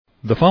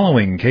The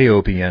following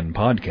KOPN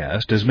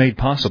podcast is made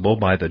possible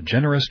by the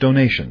generous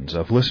donations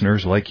of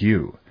listeners like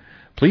you.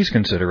 Please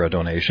consider a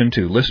donation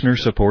to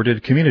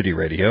listener-supported community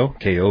radio,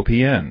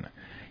 KOPN.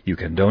 You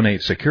can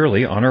donate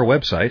securely on our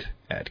website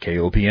at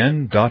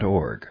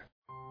kopn.org.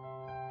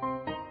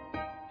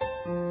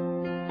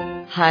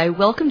 Hi,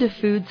 welcome to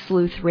Food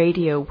Sleuth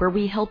Radio, where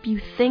we help you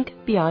think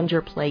beyond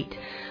your plate.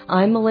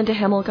 I'm Melinda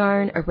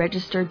Hemmelgarn, a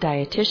registered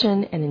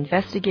dietitian and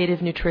investigative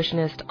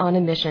nutritionist on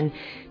a mission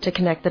to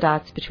connect the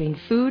dots between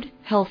food,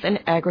 health, and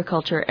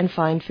agriculture and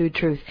find food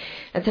truth.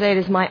 And today it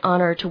is my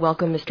honor to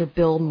welcome Mr.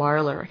 Bill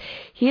Marler.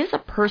 He is a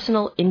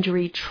personal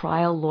injury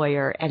trial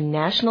lawyer and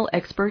national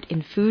expert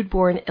in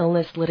foodborne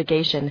illness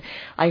litigation.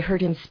 I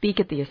heard him speak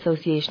at the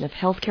Association of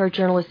Healthcare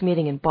Journalists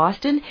meeting in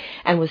Boston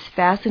and was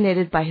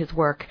fascinated by his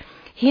work.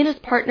 He and his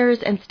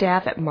partners and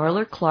staff at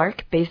Marler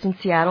Clark, based in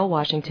Seattle,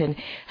 Washington,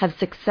 have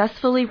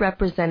successfully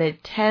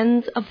represented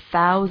tens of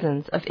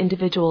thousands of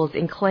individuals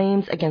in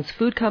claims against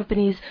food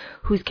companies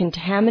whose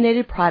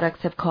contaminated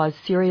products have caused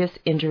serious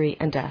injury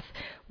and death.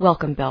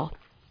 Welcome, Bill.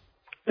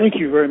 Thank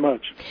you very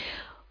much.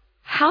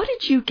 How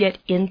did you get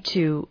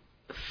into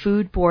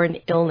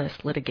foodborne illness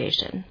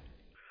litigation?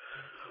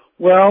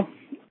 Well,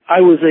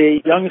 I was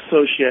a young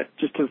associate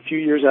just a few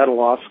years out of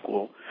law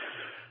school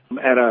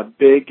at a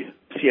big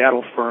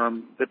Seattle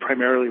firm that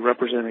primarily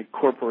represented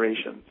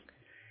corporations.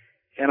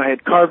 And I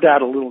had carved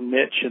out a little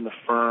niche in the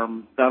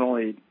firm, not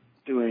only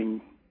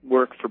doing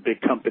work for big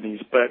companies,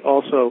 but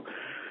also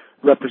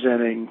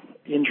representing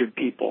injured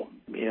people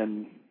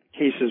in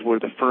cases where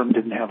the firm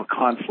didn't have a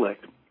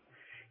conflict.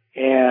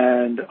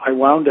 And I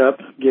wound up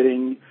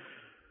getting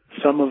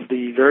some of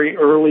the very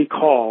early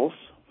calls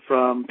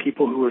from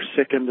people who were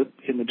sick in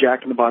the Jack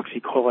in the Box E.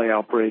 coli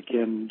outbreak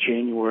in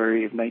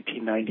January of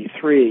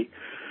 1993.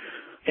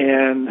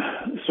 And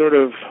sort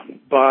of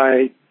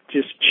by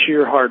just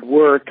sheer hard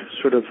work,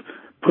 sort of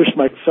pushed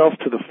myself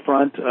to the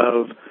front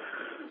of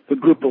the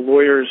group of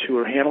lawyers who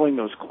were handling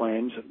those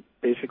claims,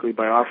 basically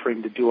by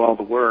offering to do all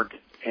the work,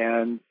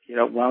 and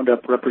wound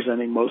up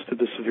representing most of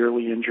the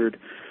severely injured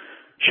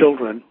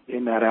children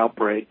in that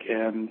outbreak.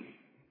 And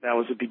that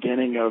was the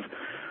beginning of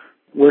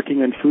working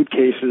in food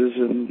cases,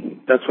 and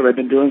that's what I've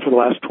been doing for the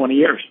last 20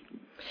 years.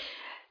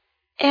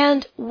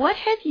 And what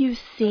have you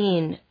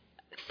seen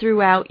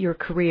throughout your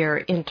career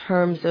in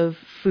terms of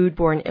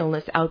foodborne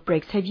illness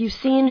outbreaks? Have you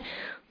seen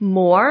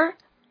more?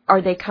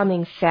 Are they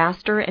coming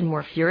faster and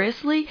more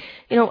furiously?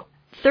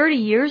 30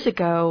 years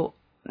ago,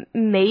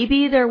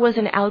 maybe there was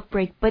an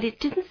outbreak, but it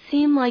didn't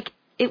seem like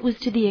it was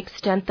to the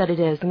extent that it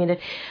is.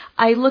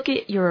 I look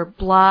at your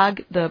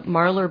blog, the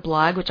Marler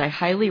blog, which I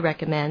highly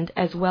recommend,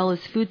 as well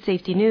as Food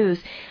Safety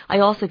News. I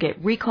also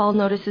get recall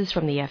notices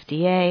from the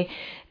FDA.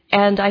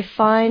 And I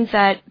find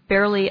that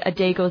barely a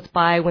day goes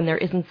by when there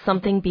isn't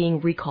something being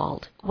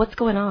recalled. What's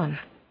going on?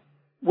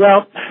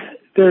 Well,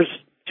 there's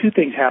two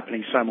things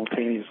happening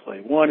simultaneously.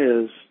 One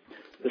is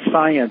the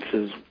science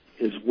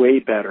is way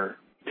better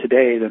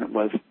today than it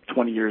was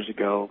 20 years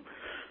ago,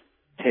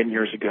 10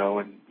 years ago,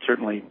 and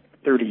certainly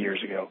 30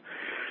 years ago.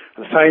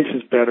 The science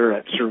is better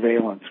at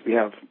surveillance. We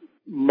have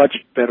much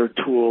better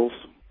tools.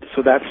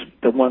 So that's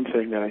the one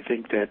thing that I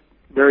think that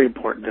very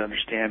important to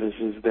understand is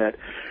that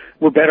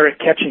we're better at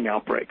catching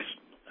outbreaks,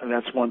 and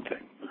that's one thing.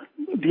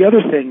 The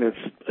other thing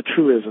that's a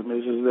truism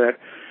is that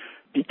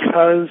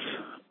because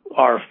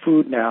our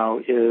food now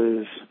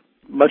is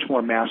much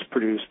more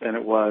mass-produced than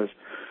it was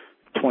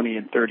 20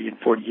 and 30 and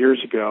 40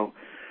 years ago,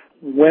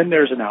 when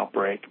there's an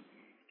outbreak,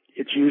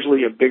 it's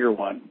usually a bigger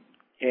one,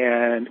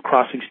 and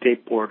crossing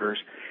state borders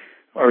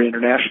or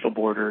international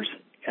borders,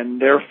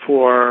 and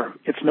therefore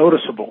it's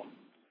noticeable.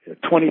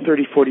 20,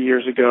 30, 40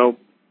 years ago,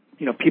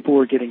 people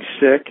were getting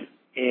sick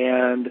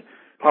and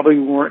probably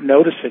weren't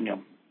noticing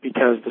them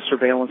because the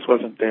surveillance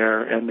wasn't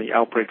there and the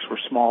outbreaks were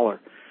smaller.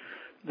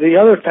 The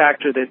other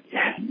factor that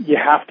you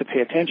have to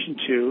pay attention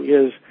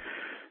to is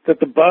that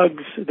the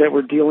bugs that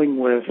we're dealing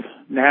with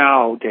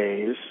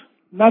nowadays,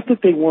 not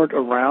that they weren't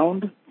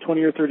around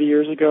 20 or 30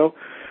 years ago,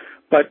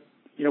 but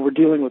we're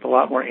dealing with a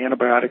lot more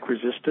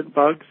antibiotic-resistant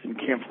bugs in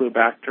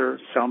Campylobacter,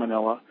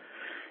 Salmonella,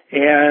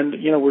 and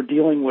we're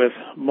dealing with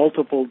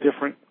multiple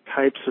different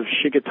types of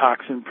Shiga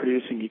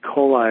toxin-producing E.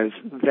 coli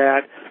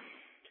that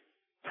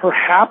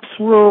perhaps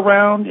were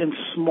around in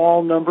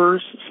smaller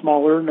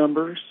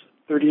numbers,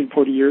 30 and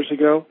 40 years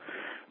ago,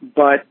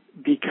 but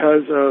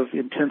because of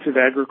intensive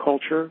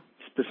agriculture,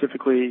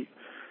 specifically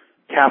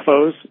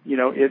CAFOs,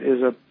 it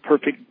is a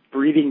perfect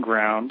breeding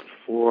ground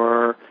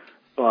for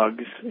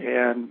bugs,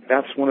 and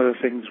that's one of the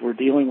things we're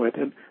dealing with,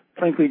 and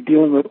frankly,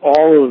 dealing with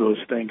all of those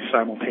things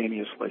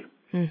simultaneously.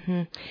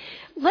 Mm-hmm.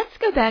 Let's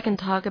go back and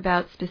talk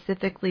about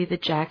specifically the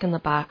Jack in the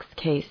Box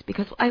case,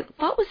 because I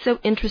thought was so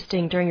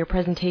interesting during your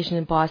presentation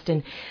in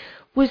Boston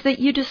was that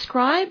you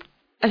described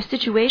a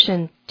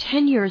situation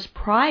 10 years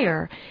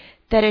prior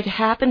that had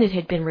happened. It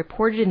had been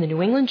reported in the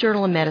New England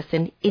Journal of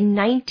Medicine in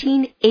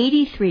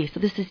 1983, so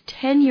this is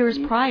 10 years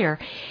prior,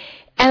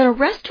 and a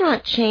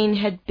restaurant chain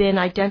had been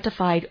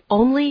identified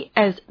only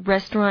as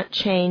restaurant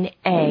chain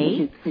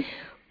A,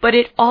 But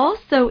it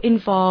also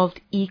involved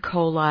E.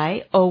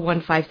 coli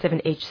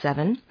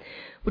 0157H7,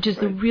 which is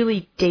the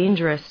really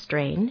dangerous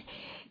strain.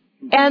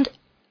 And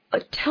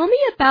tell me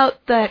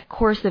about that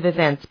course of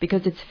events,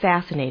 because it's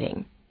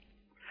fascinating.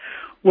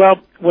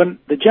 Well, when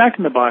the Jack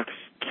in the Box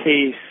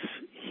case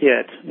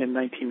hit in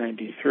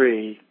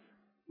 1993,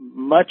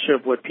 much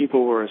of what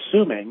people were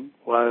assuming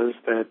was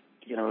that,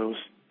 it was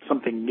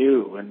something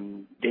new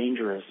and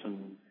dangerous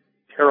and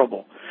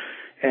terrible.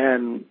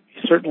 And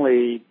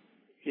certainly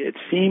it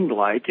seemed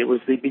like it was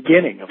the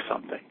beginning of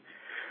something.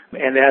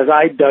 And as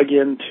I dug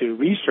in to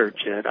research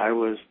it, I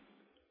was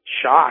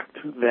shocked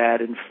that,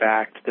 in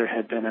fact, there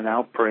had been an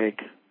outbreak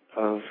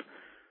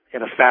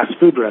in a fast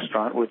food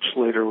restaurant, which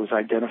later was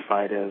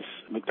identified as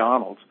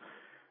McDonald's,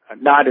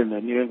 not in the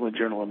New England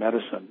Journal of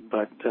Medicine,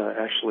 but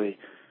actually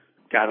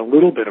got a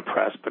little bit of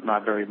press, but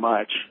not very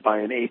much, by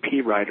an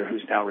AP writer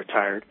who's now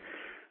retired.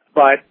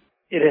 But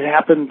it had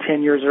happened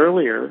 10 years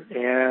earlier,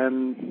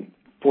 and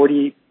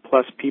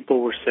 40-plus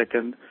people were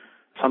sickened,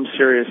 some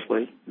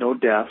seriously, no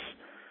deaths.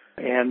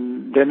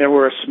 And then there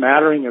were a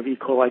smattering of E.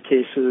 coli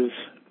cases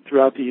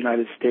throughout the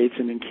United States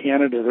and in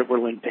Canada that were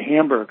linked to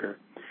hamburger.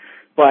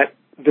 But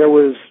there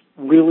was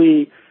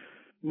really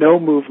no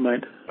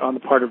movement on the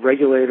part of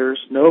regulators,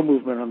 no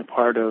movement on the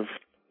part of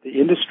the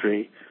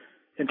industry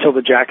until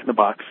the Jack in the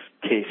Box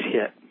case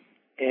hit.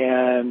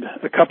 And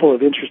a couple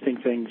of interesting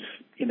things,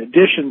 in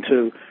addition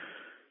to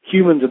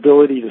humans'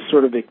 ability to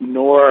sort of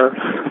ignore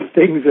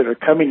things that are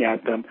coming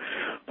at them,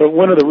 but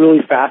one of the really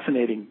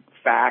fascinating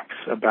facts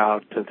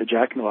about the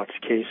Jack in the Box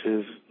case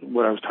is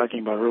what I was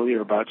talking about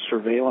earlier about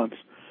surveillance.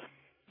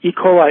 E.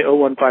 coli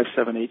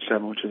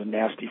 0157H7, which is a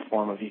nasty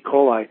form of E.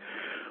 coli,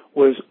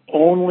 was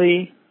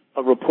only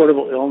a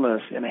reportable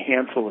illness in a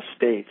handful of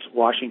states,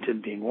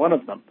 Washington being one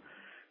of them.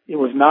 It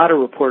was not a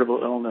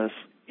reportable illness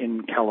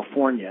in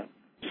California.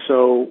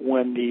 So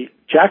when the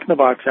Jack in the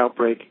Box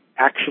outbreak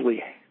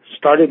actually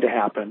started to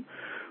happen,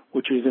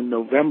 which was in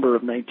November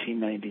of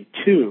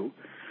 1992,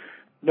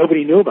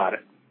 nobody knew about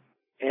it.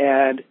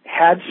 And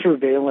had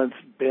surveillance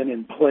been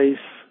in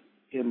place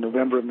in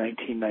November of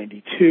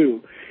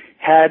 1992,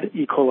 had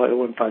E. coli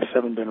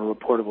 0157 been a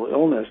reportable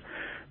illness,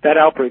 that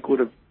outbreak would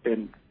have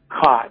been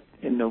caught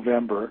in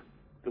November.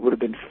 It would have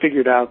been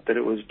figured out that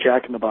it was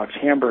Jack in the Box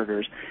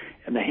hamburgers,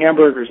 and the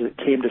hamburgers that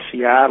came to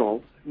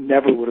Seattle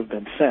never would have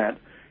been sent.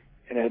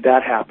 And had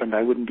that happened,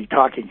 I wouldn't be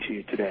talking to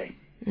you today.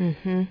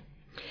 Mm-hmm.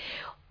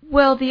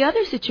 Well, the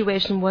other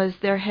situation was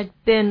there had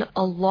been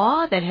a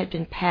law that had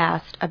been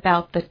passed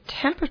about the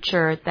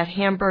temperature that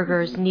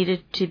hamburgers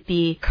needed to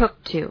be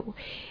cooked to.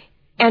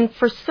 And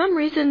for some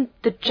reason,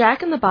 the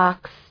Jack in the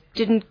Box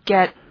didn't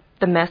get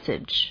the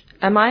message.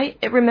 Am I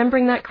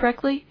remembering that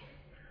correctly?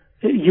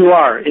 You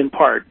are, in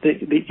part.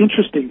 The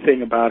interesting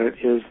thing about it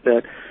is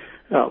that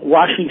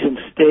Washington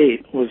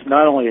State was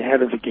not only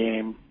ahead of the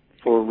game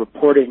for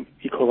reporting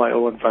E. coli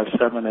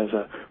 0157 as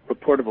a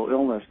reportable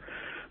illness,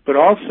 but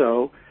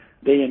also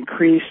they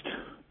increased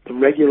the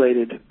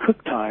regulated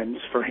cook times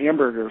for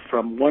hamburger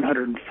from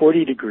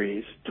 140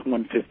 degrees to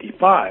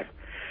 155.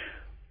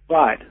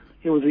 But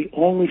it was the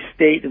only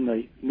state in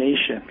the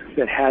nation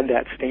that had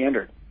that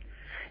standard.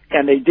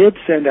 And they did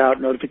send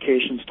out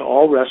notifications to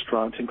all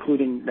restaurants,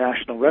 including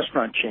national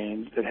restaurant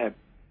chains that had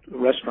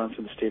restaurants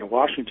in the state of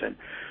Washington,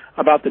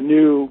 about the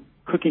new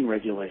cooking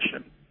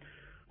regulation.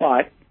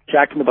 But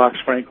Jack in the Box,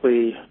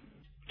 frankly,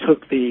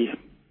 took the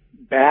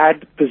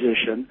bad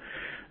position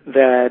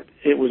that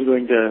it was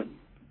going to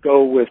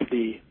go with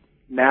the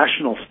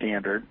national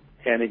standard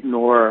and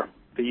ignore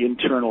the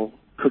internal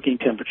cooking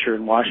temperature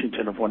in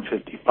Washington of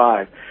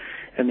 155.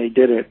 And they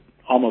did it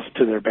almost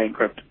to their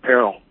bankrupt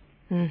peril.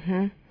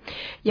 Mm-hmm.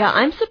 Yeah,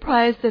 I'm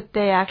surprised that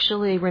they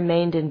actually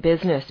remained in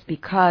business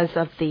because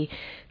of the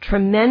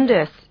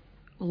tremendous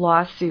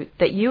lawsuit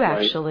that you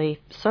actually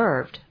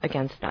served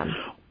against them.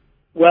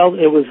 Well,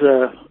 it was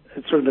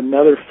sort of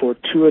another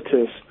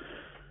fortuitous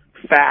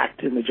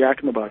fact in the Jack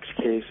in the Box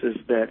case is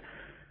that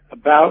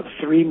about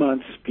 3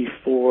 months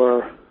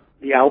before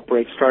the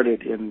outbreak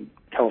started in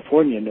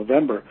California in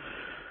November,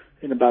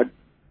 in about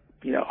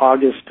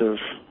August of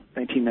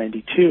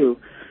 1992,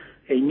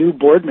 a new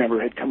board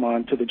member had come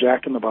on to the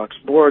Jack in the Box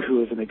board who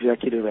was an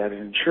executive at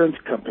an insurance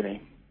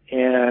company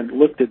and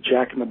looked at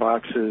Jack in the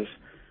Box's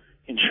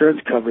insurance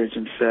coverage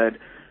and said,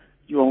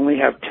 "You only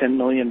have $10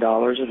 million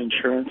of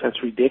insurance?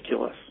 That's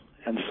ridiculous."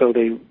 And so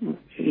they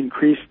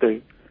increased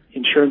the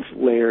insurance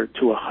layer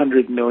to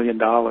 $100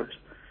 million.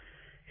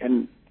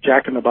 And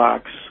Jack in the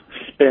Box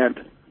spent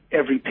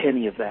every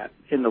penny of that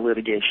in the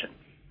litigation.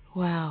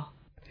 Wow.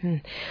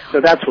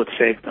 So that's what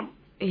saved them.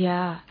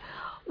 Yeah.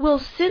 Well,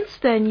 since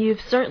then,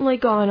 you've certainly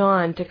gone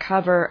on to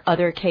cover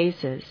other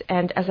cases.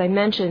 And as I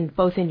mentioned,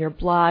 both in your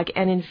blog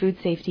and in Food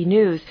Safety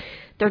News,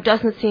 there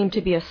doesn't seem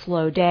to be a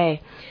slow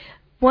day.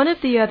 One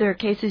of the other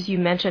cases you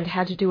mentioned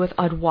had to do with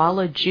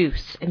Odwalla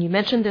juice. And you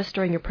mentioned this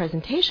during your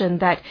presentation,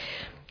 that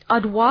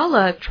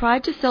Odwalla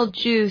tried to sell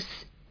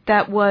juice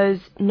that was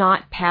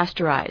not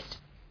pasteurized.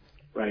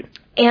 Right.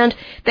 And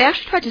they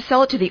actually tried to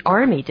sell it to the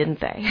Army,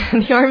 didn't they?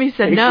 And the Army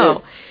said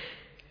no.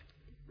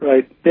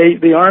 Right.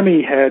 The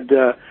Army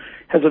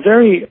has a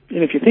very,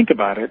 and if you think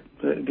about it,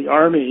 the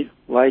Army,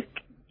 like,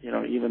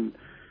 even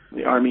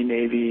the Army,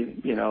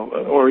 Navy,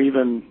 or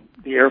even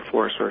the Air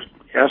Force or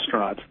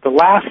astronauts, the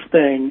last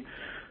thing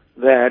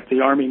that the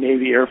Army,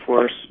 Navy, Air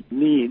Force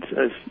needs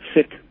is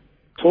sick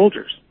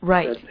soldiers.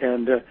 Right.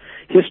 And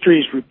history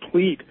is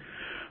replete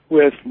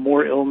with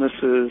more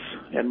illnesses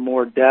and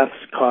more deaths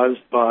caused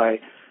by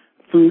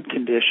food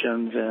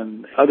conditions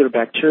and other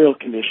bacterial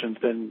conditions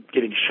than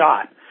getting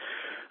shot.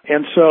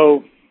 And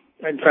so,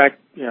 in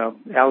fact,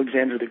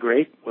 Alexander the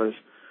Great was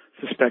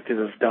suspected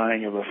of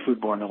dying of a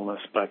foodborne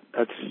illness, but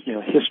that's,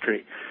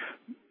 history.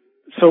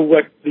 So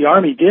what the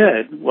Army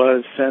did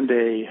was send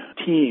a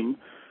team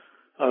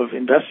of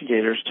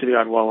investigators to the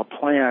Odwalla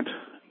plant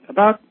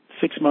about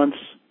 6 months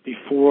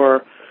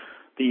before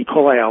the E.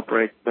 coli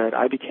outbreak that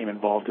I became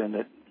involved in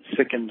that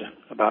sickened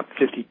about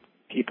 50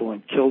 people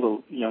and killed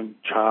a young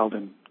child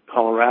in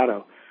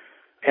Colorado.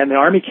 And the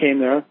Army came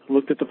there,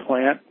 looked at the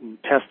plant and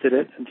tested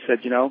it and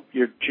said,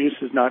 your juice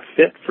is not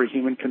fit for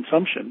human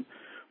consumption.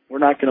 We're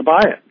not going to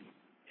buy it.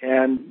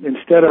 And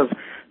instead of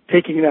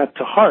taking that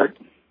to heart,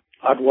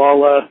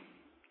 Odwalla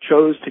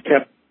chose to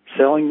keep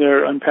selling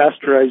their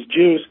unpasteurized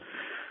juice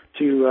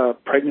to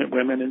pregnant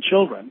women and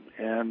children.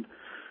 And,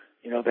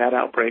 that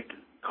outbreak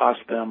cost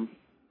them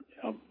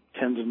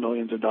tens of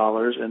millions of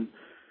dollars and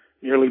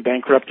nearly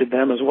bankrupted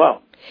them as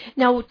well.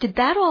 Now, did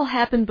that all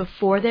happen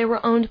before they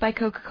were owned by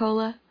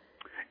Coca-Cola?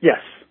 Yes.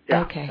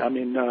 Yeah. Okay. I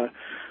mean,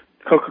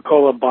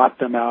 Coca-Cola bought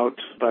them out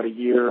about a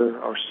year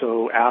or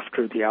so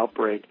after the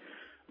outbreak,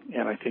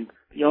 and I think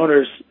the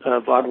owners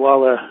of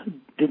Odwalla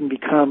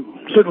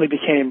certainly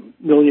became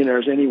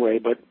millionaires anyway,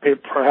 but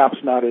perhaps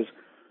not as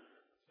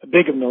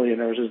big of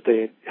millionaires as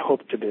they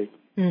hoped to be.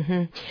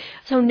 Mm-hmm.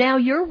 So now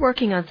you're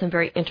working on some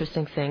very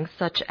interesting things,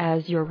 such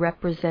as you're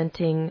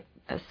representing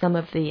some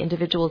of the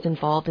individuals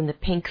involved in the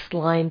pink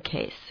slime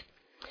case.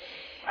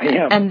 I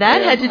am. And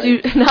that had to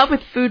do not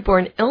with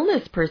foodborne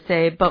illness per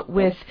se, but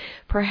with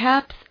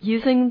perhaps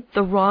using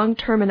the wrong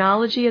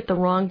terminology at the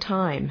wrong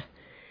time.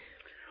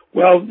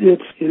 Well,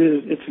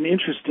 it's an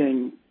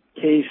interesting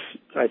case,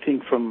 I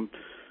think, from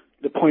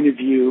the point of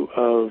view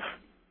of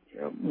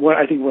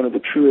I think one of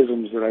the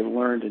truisms that I've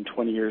learned in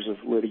 20 years of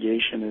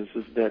litigation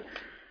is that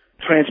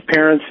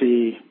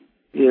transparency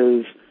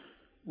is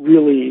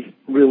really,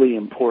 really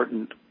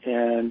important,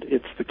 and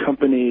it's the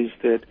companies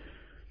that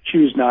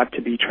choose not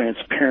to be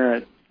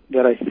transparent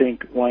that I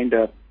think wind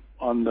up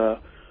on the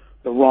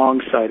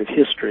wrong side of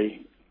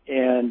history.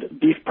 And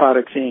Beef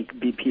Products Inc.,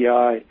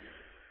 BPI,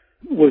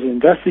 was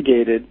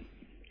investigated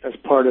as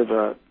part of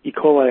a E.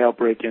 coli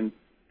outbreak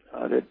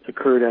that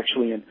occurred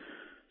actually in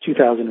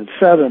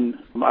 2007.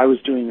 I was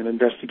doing an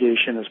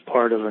investigation as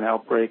part of an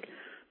outbreak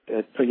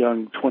that a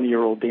young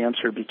 20-year-old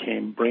dancer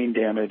became brain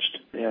damaged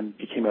and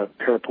became a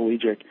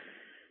paraplegic.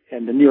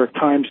 And the New York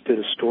Times did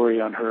a story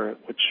on her,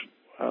 which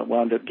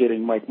wound up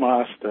getting Mike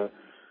Moss the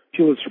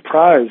Pulitzer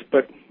Prize.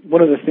 But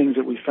one of the things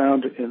that we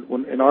found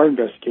in our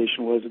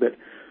investigation was that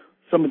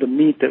some of the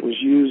meat that was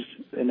used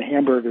in the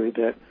hamburger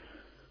that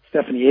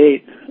Stephanie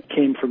ate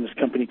came from this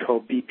company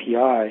called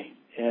BPI.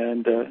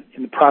 And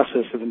in the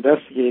process of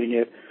investigating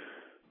it,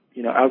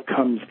 out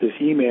comes this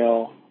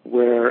email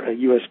where a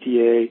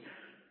USDA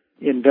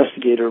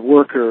investigator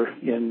worker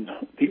in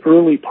the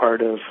early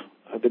part of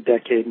the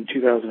decade in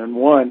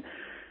 2001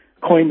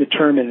 coined the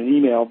term in an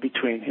email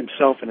between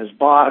himself and his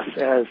boss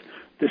as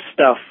this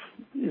stuff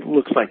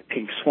looks like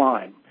pink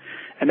slime.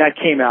 And that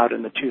came out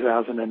in the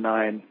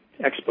 2009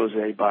 expose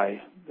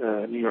by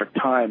the New York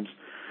Times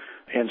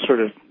and sort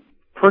of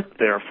perked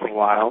there for a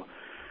while,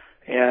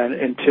 and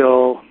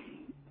until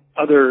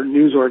other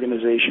news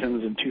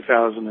organizations in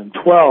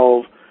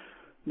 2012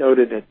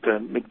 noted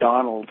that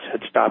McDonald's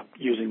had stopped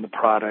using the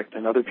product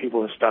and other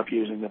people had stopped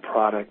using the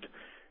product,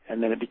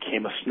 and then it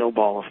became a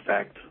snowball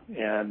effect.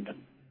 And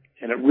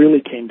it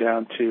really came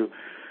down to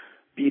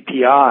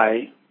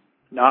BPI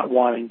not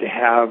wanting to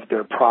have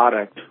their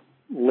product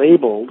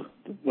labeled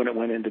when it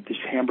went into these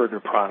hamburger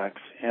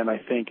products. And I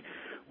think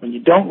when you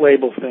don't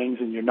label things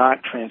and you're not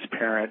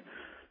transparent,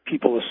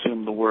 people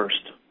assume the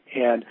worst.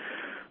 And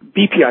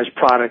BPI's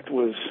product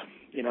was,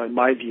 in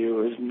my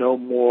view, is no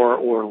more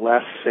or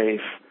less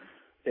safe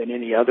than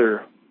any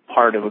other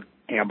part of a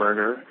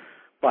hamburger,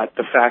 but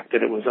the fact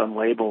that it was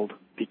unlabeled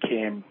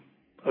became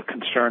a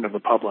concern of the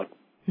public.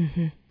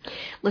 Mm-hmm.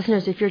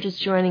 Listeners, if you're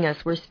just joining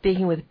us, we're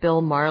speaking with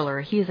Bill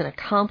Marler. He is an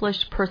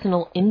accomplished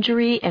personal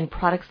injury and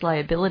products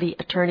liability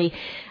attorney,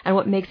 and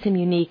what makes him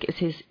unique is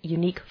his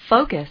unique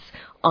focus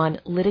on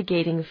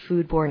litigating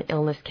foodborne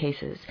illness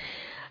cases.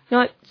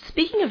 Now,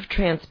 speaking of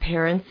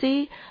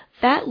transparency,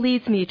 that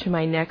leads me to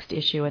my next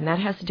issue, and that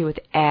has to do with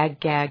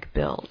ag-gag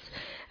bills.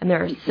 And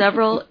there are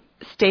several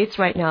states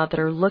right now that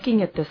are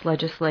looking at this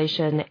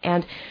legislation,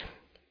 and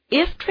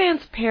if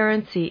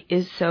transparency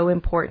is so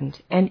important,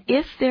 and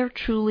if there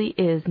truly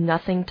is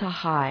nothing to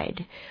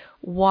hide,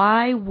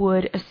 why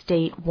would a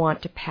state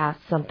want to pass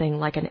something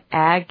like an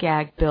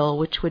ag-gag bill,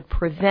 which would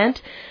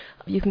prevent,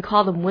 you can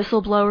call them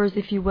whistleblowers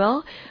if you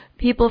will,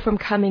 people from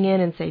coming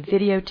in and, say,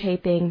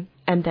 videotaping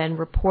and then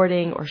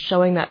reporting or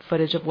showing that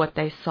footage of what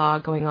they saw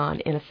going on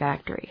in a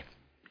factory?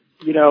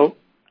 You know,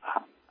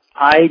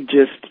 I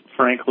just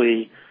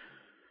frankly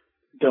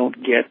don't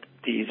get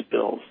these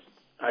bills.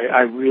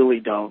 I really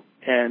don't.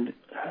 And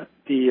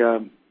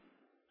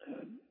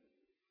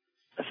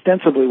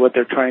ostensibly what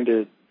they're trying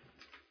to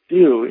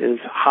do is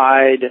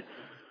hide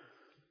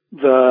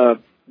the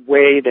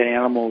way that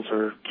animals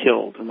are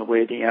killed and the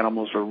way the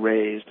animals are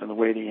raised and the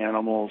way the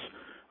animals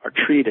are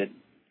treated.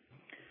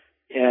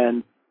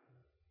 And,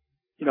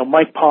 you know,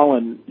 Mike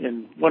Pollan,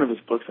 in one of his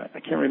books, I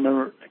can't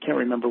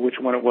remember which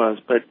one it was,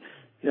 but,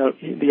 you know,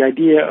 the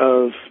idea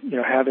of, you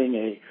know, having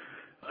a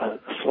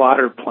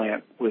slaughter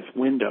plant with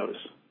windows.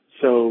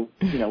 So,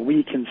 you know,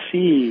 we can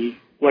see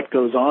what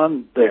goes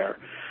on there.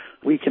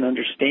 We can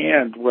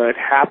understand what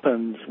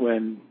happens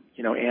when,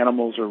 you know,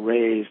 animals are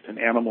raised and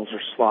animals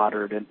are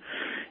slaughtered and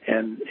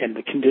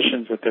the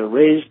conditions that they're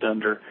raised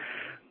under.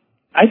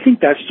 I think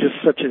that's just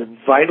such a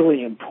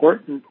vitally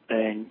important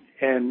thing,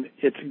 and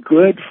it's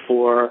good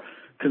for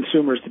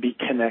consumers to be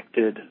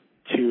connected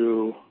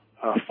to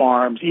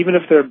farms, even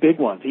if they're big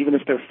ones, even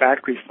if they're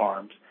factory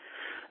farms.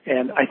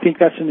 And I think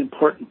that's an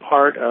important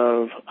part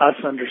of us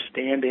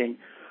understanding,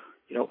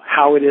 you know,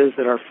 how it is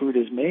that our food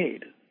is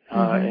made,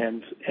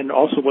 and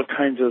also what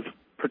kinds of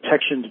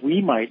protections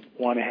we might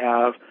want to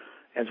have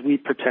as we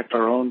protect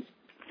our own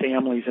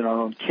families and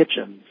our own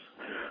kitchens.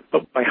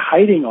 But by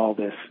hiding all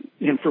this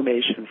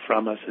information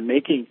from us and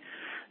making,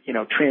 you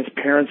know,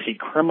 transparency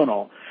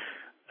criminal,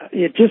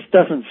 it just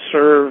doesn't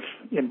serve,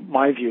 in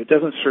my view, it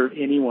doesn't serve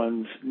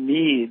anyone's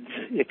needs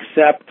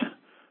except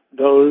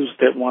those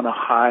that want to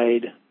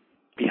hide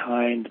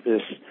behind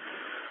this,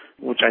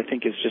 which I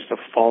think is just a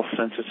false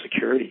sense of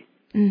security.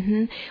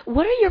 Mm-hmm.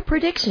 What are your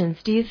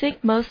predictions? Do you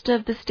think most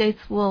of the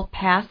states will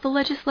pass the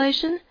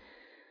legislation?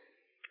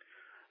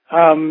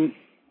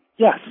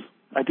 Yes,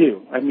 I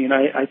do. I mean,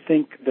 I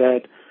think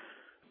that,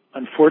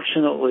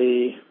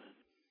 unfortunately,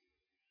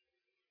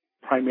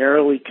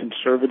 primarily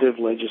conservative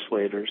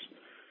legislators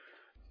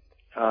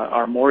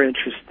are more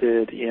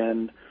interested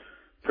in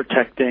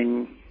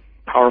protecting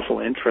powerful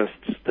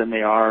interests than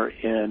they are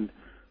in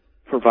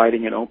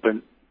providing an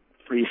open,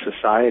 free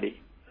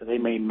society. They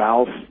may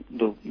mouth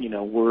the, you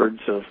know, words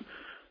of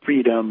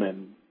freedom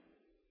and,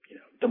 you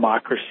know,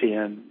 democracy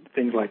and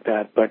things like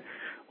that, but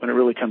when it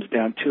really comes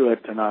down to it,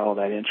 they're not all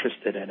that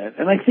interested in it.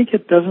 And I think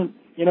it doesn't,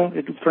 you know,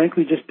 it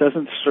frankly just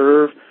doesn't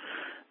serve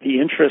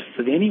the interests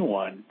of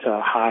anyone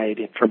to hide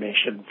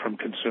information from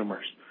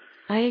consumers.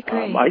 I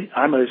agree.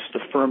 I'm just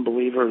a firm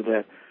believer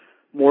that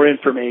more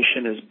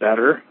information is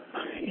better,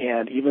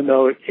 and even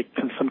though it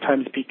can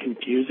sometimes be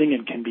confusing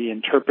and can be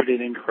interpreted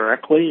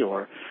incorrectly,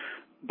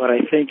 but I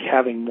think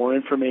having more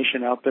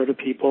information out there to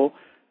people,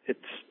 it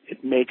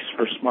makes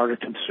for smarter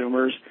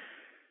consumers.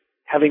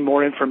 Having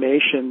more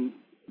information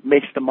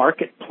makes the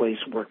marketplace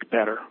work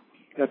better.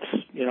 That's,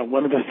 you know,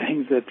 one of the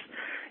things that's,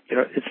 you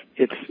know,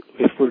 it's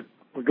if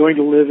we're going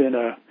to live in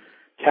a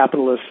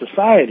capitalist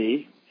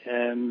society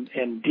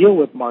and deal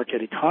with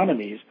market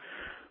economies,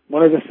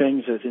 one of the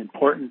things that's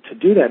important to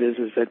do that is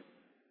that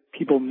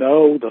people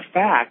know the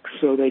facts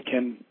so they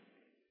can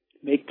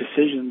make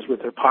decisions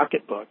with their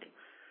pocketbook.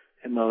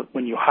 And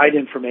when you hide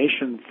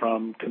information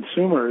from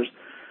consumers,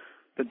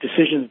 the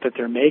decisions that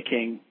they're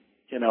making,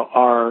 you know,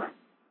 are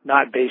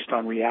not based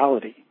on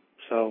reality.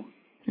 So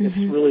it's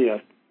really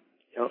a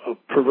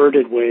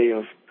perverted way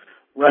of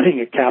running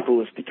a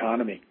capitalist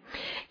economy.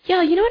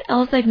 Yeah, you know what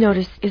else I've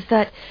noticed is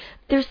that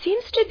there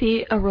seems to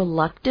be a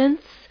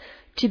reluctance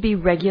to be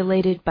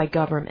regulated by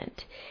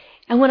government.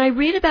 And when I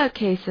read about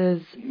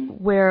cases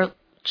where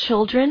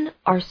children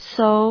are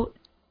so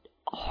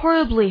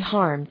horribly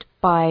harmed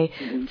by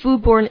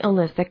foodborne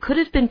illness that could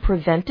have been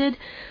prevented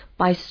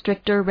by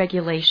stricter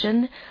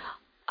regulation,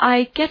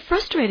 I get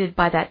frustrated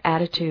by that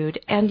attitude.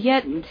 And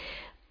yet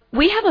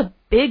we have a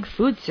big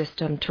food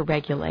system to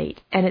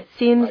regulate, and it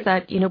seems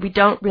that, you know, we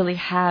don't really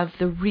have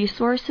the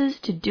resources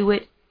to do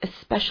it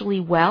especially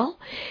well.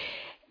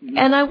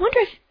 And I wonder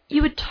if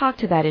you would talk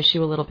to that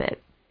issue a little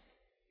bit.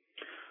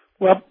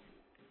 Well,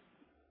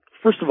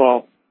 first of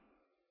all,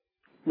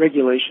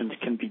 regulations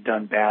can be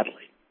done badly,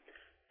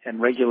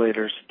 and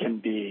regulators can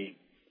be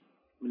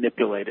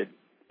manipulated.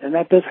 And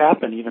that does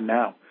happen even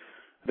now.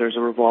 There's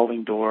a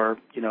revolving door,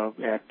 you know,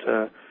 at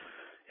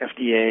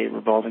FDA,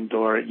 revolving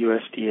door at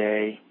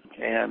USDA,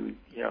 and,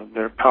 you know,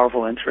 their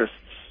powerful interests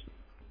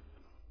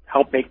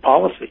help make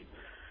policy.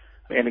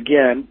 And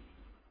again,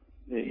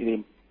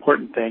 the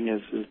important thing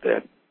is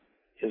that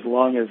as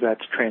long as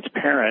that's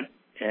transparent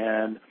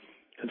and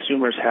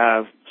consumers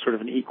have sort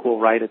of an equal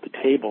right at the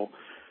table,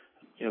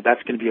 you know,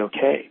 that's going to be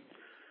okay.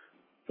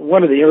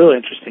 One of the really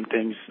interesting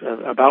things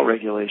about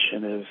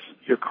regulation is,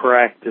 you're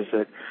correct, is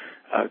that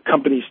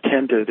companies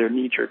tend to, their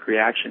knee-jerk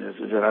reaction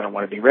is that I don't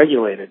want to be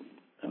regulated.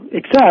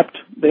 Except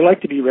they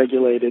like to be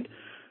regulated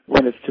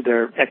when it's to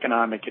their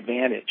economic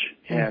advantage.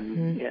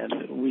 And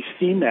we've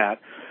seen that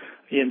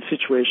in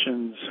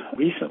situations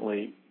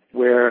recently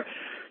where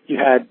you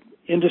had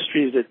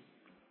industries that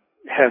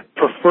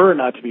prefer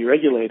not to be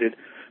regulated,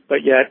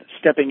 but yet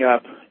stepping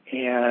up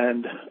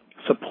and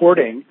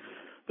supporting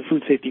the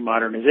Food Safety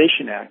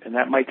Modernization Act. And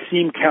that might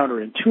seem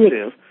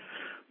counterintuitive,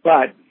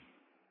 but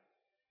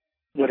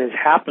what has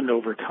happened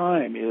over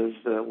time is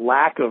the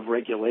lack of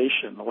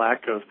regulation, the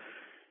lack of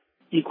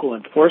equal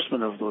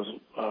enforcement of those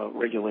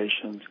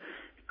regulations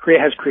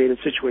has created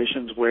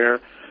situations where,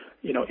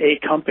 a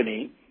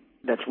company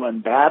that's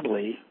run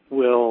badly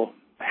will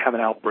have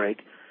an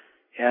outbreak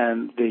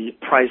and the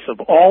price of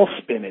all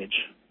spinach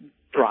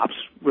drops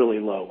really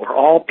low, or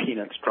all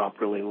peanuts drop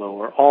really low,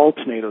 or all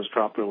tomatoes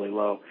drop really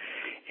low.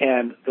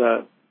 And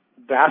the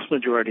vast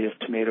majority of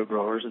tomato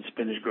growers and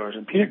spinach growers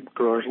and peanut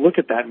growers look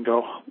at that and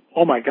go,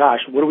 oh my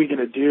gosh, what are we going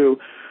to do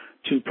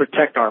to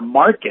protect our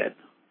market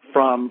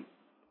from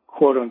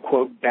quote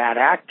unquote bad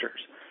actors?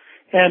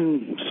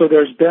 And so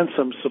there's been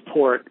some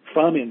support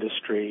from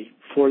industry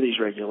for these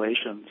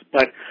regulations,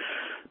 but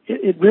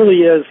it really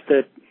is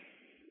that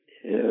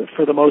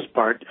for the most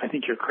part, I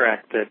think you're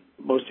correct that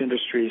most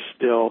industries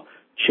still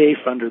chafe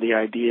under the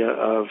idea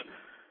of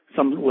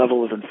some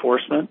level of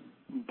enforcement,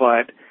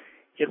 but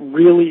it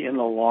really, in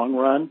the long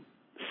run,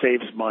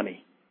 saves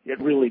money. It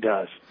really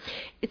does.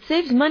 It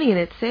saves money and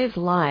it saves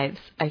lives,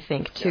 I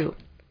think, too.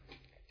 Yeah.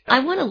 I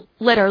want to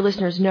let our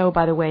listeners know,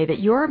 by the way, that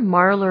your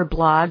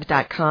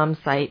marlerblog.com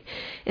site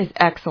is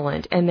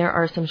excellent, and there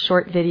are some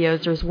short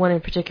videos. There's one in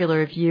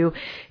particular of you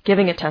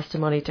giving a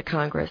testimony to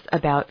Congress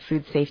about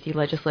food safety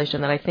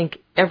legislation that I think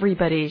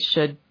everybody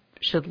should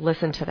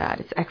listen to that.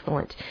 It's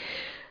excellent.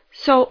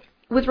 So,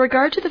 with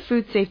regard to the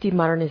Food Safety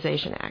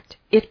Modernization Act,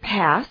 it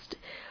passed,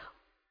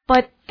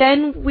 but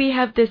then we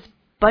have this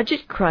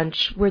budget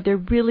crunch where there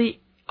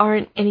really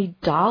aren't any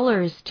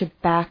dollars to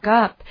back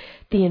up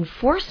the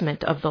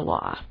enforcement of the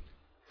law.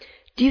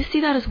 Do you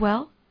see that as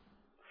well?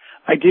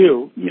 I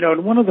do.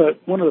 And one of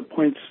the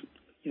points,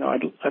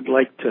 I'd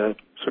like to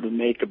sort of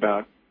make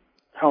about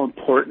how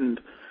important,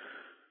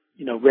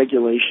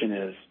 regulation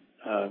is,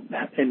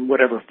 in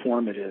whatever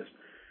form it is.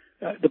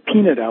 The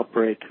peanut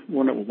outbreak,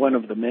 one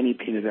of the many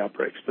peanut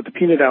outbreaks, but the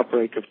peanut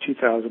outbreak of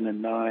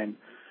 2009,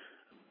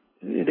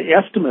 the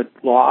estimate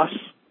loss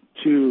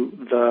to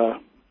the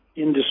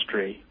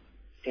industry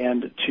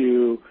and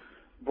to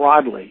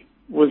broadly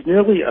was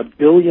nearly $1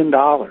 billion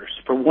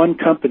for one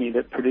company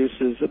that produced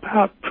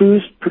about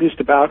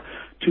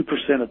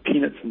 2% of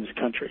peanuts in this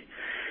country.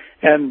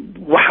 And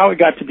how it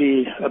got to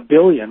be $1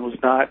 billion was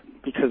not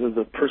because of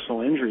the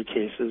personal injury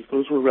cases.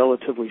 Those were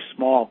relatively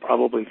small,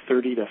 probably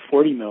 30 to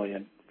 40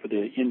 million for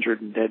the injured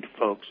and dead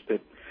folks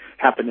that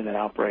happened in that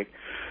outbreak.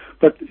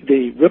 But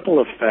the ripple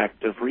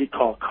effect of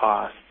recall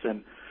costs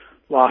and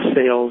lost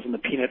sales in the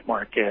peanut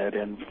market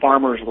and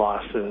farmers'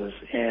 losses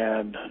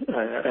and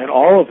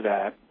all of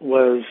that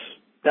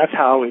that's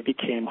how it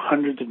became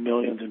hundreds of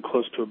millions and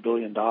close to $1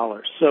 billion.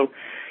 So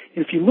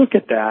if you look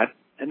at that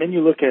and then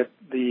you look at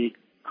the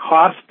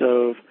cost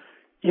of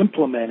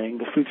implementing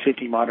the Food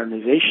Safety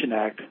Modernization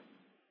Act,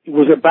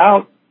 is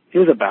about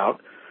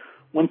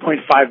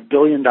 $1.5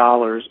 billion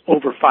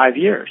over 5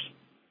 years.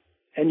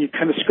 And you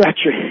kind of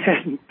scratch your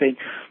head and think,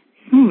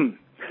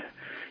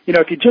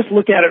 if you just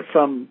look at it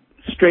from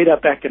straight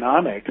up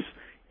economics,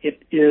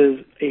 it is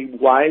a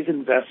wise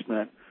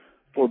investment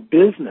for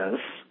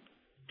business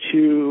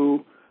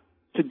to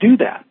do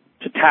that,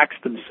 to tax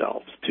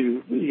themselves,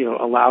 to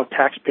allow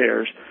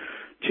taxpayers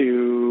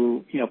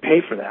to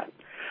pay for that.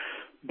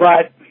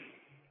 But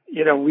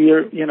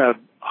we're in an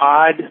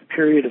odd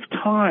period of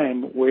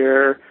time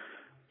where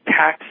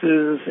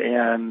taxes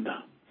and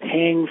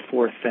paying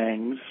for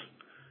things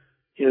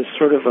is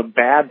sort of a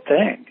bad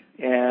thing,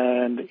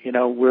 and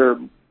we're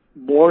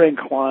more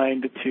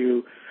inclined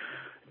to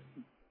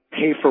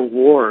pay for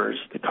wars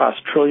that cost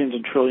trillions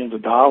and trillions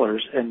of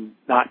dollars and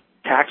not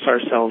tax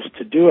ourselves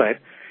to do it,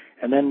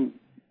 and then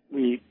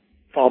we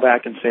fall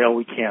back and say, oh,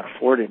 we can't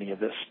afford any of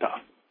this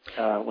stuff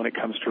when it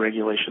comes to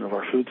regulation of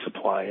our food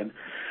supply. And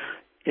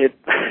it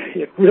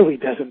really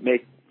doesn't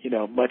make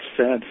much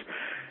sense.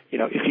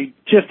 If you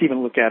just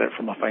even look at it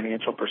from a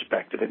financial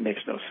perspective, it makes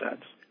no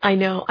sense. I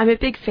know. I'm a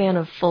big fan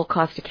of full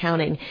cost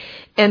accounting.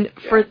 And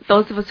for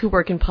those of us who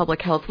work in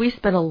public health, we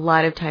spend a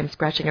lot of time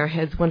scratching our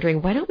heads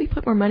wondering, why don't we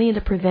put more money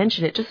into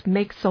prevention? It just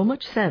makes so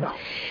much sense. No.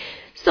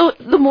 So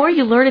the more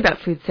you learn about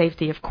food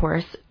safety, of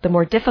course, the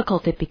more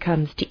difficult it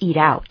becomes to eat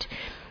out.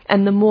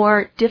 And the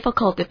more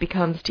difficult it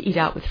becomes to eat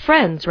out with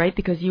friends, right?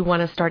 Because you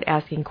want to start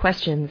asking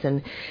questions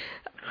and...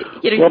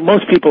 Well,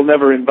 most people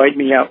never invite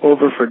me out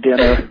over for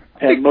dinner,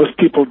 and most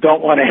people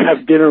don't want to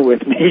have dinner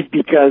with me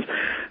because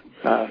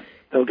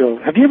they'll go,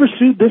 have you ever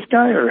sued this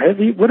guy, or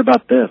what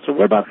about this, or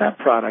what about that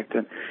product?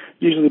 And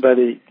usually by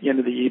the end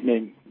of the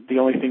evening, the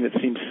only thing that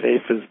seems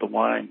safe is the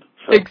wine.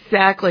 So.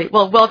 Exactly.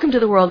 Well, welcome to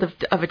the world of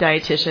a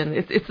dietitian.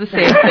 It's the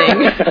same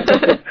thing.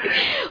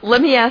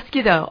 Let me ask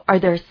you, though, are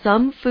there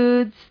some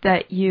foods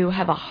that you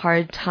have a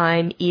hard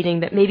time eating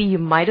that maybe you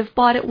might have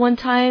bought at one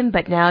time,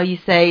 but now you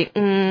say,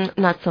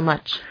 not so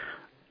much?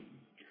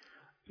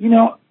 There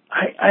are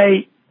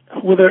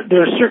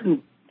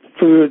certain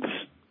foods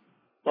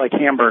like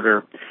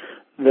hamburger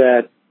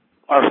that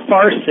are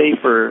far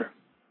safer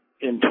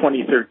in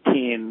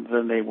 2013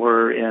 than they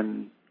were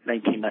in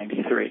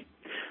 1993.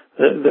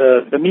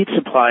 The meat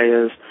supply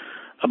is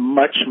a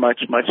much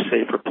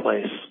safer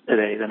place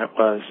today than it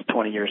was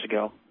 20 years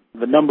ago.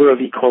 The number of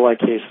E. coli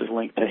cases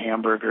linked to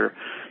hamburger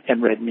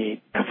and red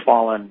meat have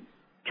fallen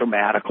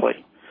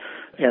dramatically.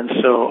 And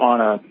so on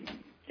a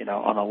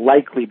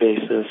likely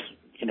basis,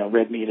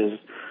 red meat is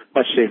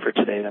much safer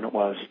today than it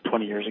was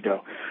 20 years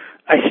ago.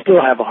 I still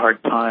have a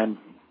hard time,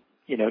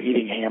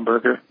 eating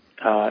hamburger,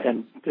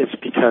 and it's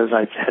because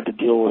I've had to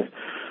deal with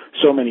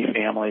so many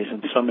families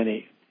and so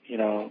many,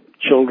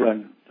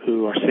 children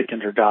who are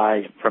sickened or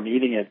die from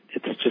eating it.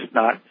 It's just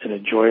not an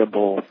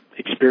enjoyable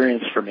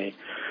experience for me,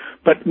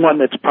 but one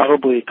that's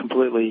probably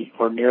completely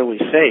or nearly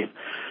safe.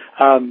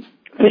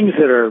 Things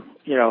that are,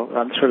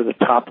 on sort of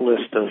the top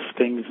list of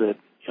things that,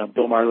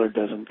 Bill Marler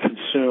doesn't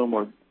consume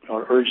or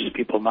urges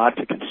people not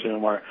to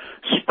consume are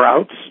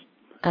sprouts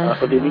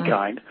of any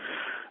kind,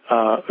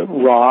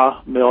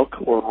 raw milk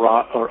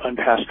or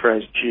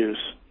unpasteurized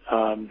juice.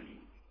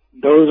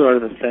 Those are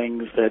the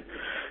things that,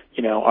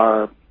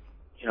 are,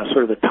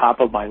 sort of the top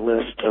of my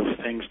list of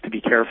things to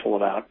be careful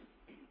about.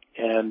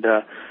 And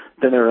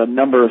then there are a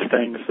number of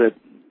things that,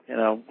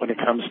 when it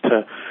comes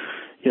to,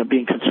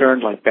 being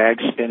concerned, like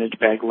bagged spinach,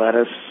 bagged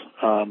lettuce,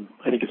 I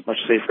think it's much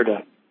safer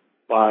to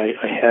buy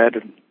ahead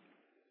and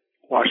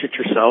wash it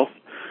yourself.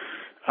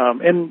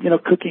 And,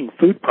 cooking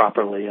food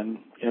properly and,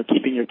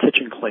 keeping your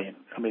kitchen clean.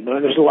 I mean,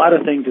 there's a lot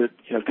of things that,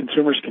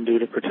 consumers can do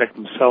to protect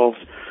themselves,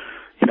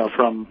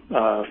 from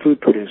food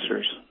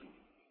producers.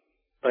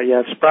 But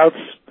yeah, sprouts,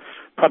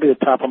 probably the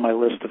top of my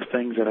list of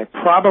things that I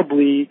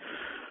probably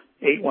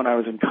ate when I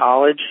was in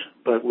college,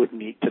 but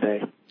wouldn't eat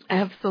today.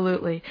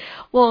 Absolutely.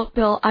 Well,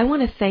 Bill, I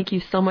want to thank you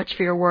so much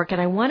for your work,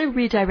 and I want to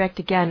redirect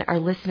again our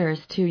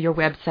listeners to your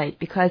website,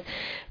 because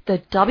the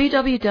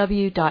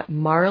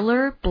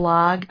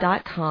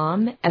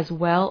www.marlerblog.com as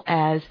well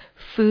as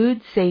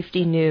Food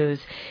Safety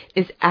News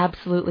is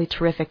absolutely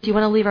terrific. Do you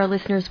want to leave our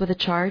listeners with a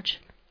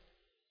charge?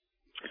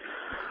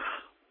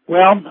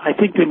 Well, I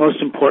think the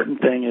most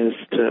important thing is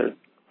to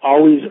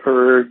always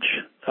urge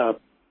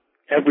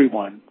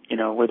everyone,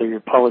 whether you're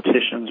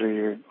politicians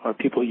or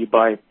people you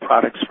buy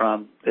products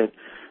from, that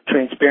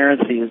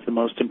transparency is the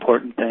most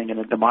important thing in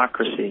a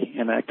democracy,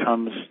 and that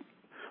comes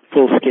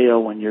full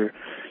scale when you're,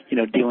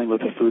 dealing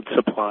with a food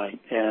supply.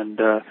 And,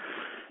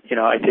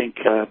 I think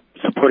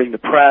supporting the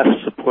press,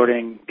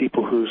 supporting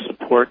people who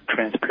support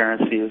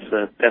transparency is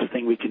the best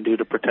thing we can do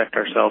to protect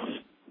ourselves.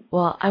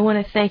 Well, I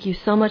want to thank you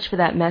so much for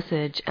that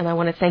message, and I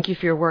want to thank you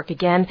for your work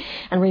again,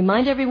 and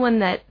remind everyone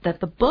that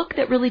the book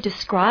that really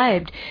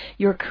described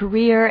your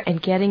career and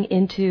getting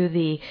into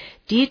the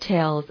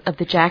details of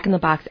the Jack in the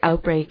Box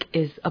outbreak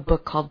is a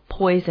book called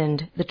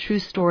Poisoned, The True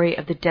Story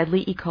of the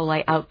Deadly E.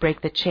 coli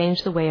Outbreak That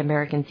Changed the Way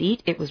Americans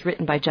Eat. It was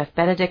written by Jeff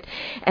Benedict,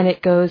 and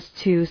it goes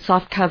to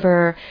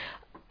softcover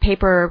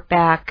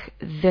paperback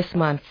this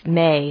month,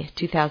 May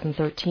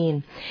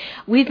 2013.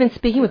 We've been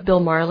speaking with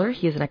Bill Marler.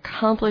 He is an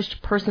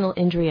accomplished personal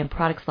injury and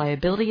products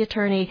liability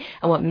attorney,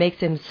 and what makes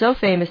him so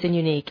famous and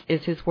unique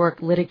is his work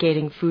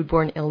litigating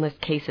foodborne illness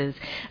cases.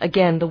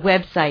 Again, the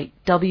website,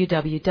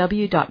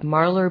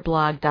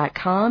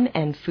 www.marlerblog.com,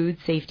 and Food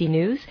Safety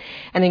News.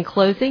 And in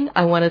closing,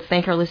 I want to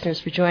thank our listeners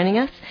for joining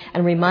us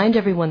and remind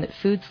everyone that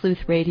Food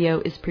Sleuth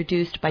Radio is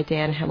produced by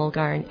Dan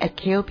Hemmelgarn at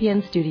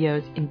KOPN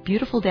Studios in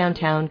beautiful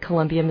downtown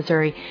Columbia,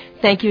 Missouri.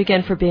 Thank you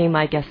again for being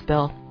my guest,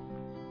 Bill.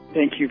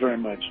 Thank you very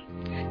much.